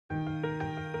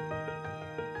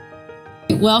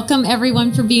Welcome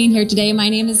everyone for being here today. My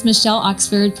name is Michelle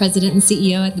Oxford, President and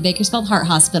CEO at the Bakersfield Heart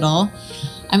Hospital.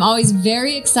 I'm always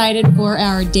very excited for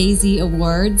our DAISY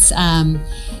Awards. The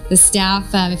staff,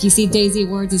 if you see DAISY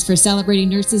Awards, is for celebrating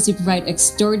nurses who provide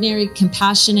extraordinary,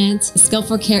 compassionate,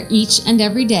 skillful care each and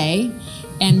every day.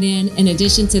 And then in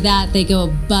addition to that, they go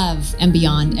above and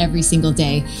beyond every single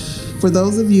day. For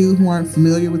those of you who aren't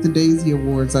familiar with the DAISY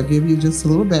Awards, I'll give you just a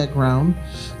little background.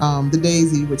 The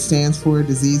DAISY, which stands for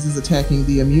Diseases Attacking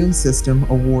the Immune System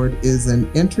Award, is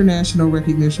an international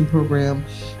recognition program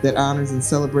that honors and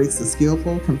celebrates the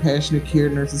skillful, compassionate care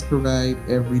nurses provide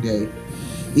every day.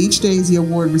 Each DAISY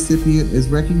Award recipient is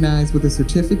recognized with a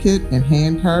certificate and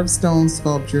hand-carved stone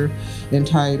sculpture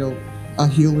entitled A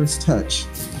Healer's Touch.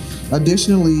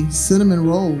 Additionally, cinnamon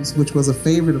rolls, which was a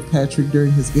favorite of Patrick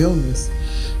during his illness,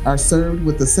 are served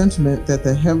with the sentiment that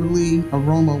the heavenly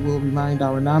aroma will remind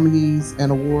our nominees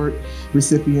and award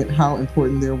recipient how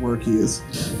important their work is.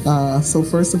 So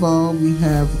first of all, we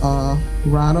have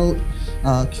Ronald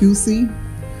QC,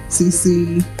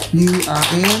 CCURN.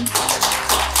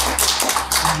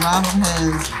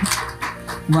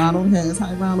 Ronald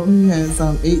he has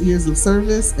 8 years of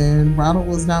service, and Ronald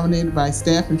was nominated by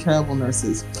staff and travel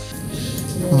nurses.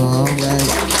 All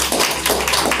right.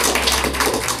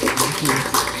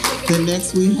 Then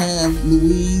next we have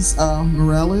Louise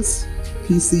Morales,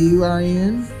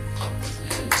 PCURN.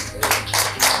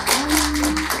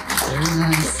 Very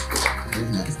nice,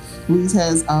 very nice. Louise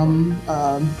has a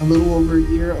little over a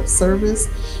year of service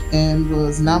and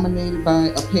was nominated by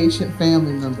a patient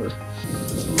family member.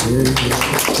 Very good.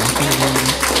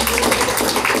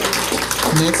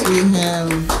 Next we have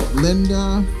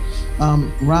Linda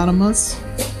Ronimus,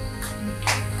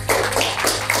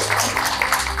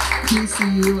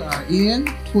 PCURN,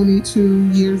 22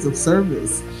 years of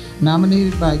service,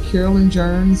 nominated by Carolyn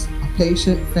Jerns, a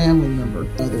patient family member.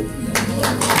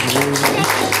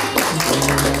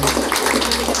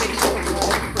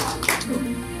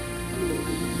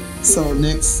 So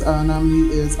next nominee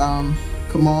is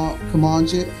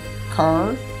Kamaljit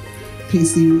Kaur,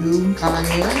 PCURN.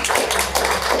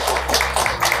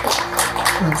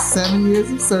 Has 7 years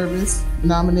of service,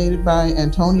 nominated by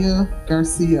Antonia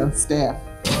Garcia, staff.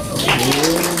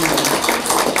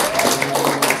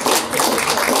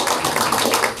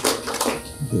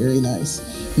 Very nice.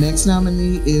 Next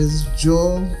nominee is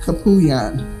Joel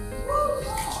Capuyan,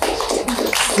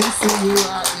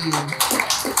 CCURN,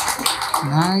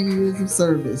 9 years of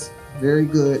service. Very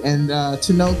good. And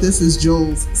to note, this is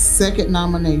Joel's second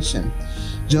nomination.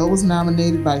 Joel was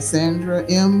nominated by Sandra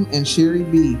M. and Sherry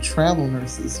B., travel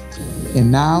nurses.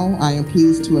 And now I am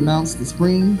pleased to announce the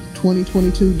Spring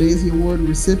 2022 DAISY Award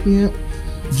recipient,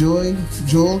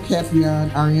 Joel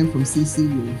Capuyan, RN from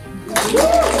CCU.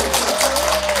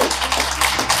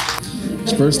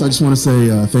 First, I just want to say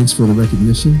thanks for the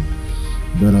recognition.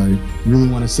 What I really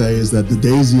want to say is that the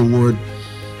DAISY Award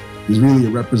is really a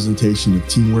representation of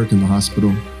teamwork in the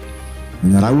hospital,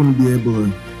 and that I wouldn't be able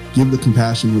to give the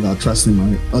compassion without trusting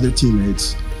my other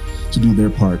teammates to do their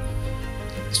part.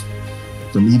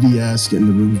 From EVS, getting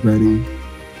the rooms ready,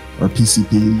 our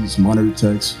PCPs, monitor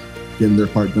techs, getting their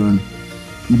part done,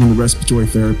 even the respiratory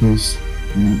therapists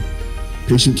and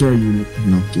patient care unit,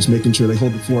 just making sure they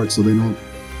hold the fort so they don't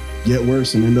get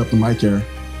worse and end up in my care.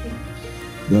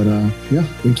 But yeah,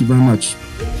 thank you very much.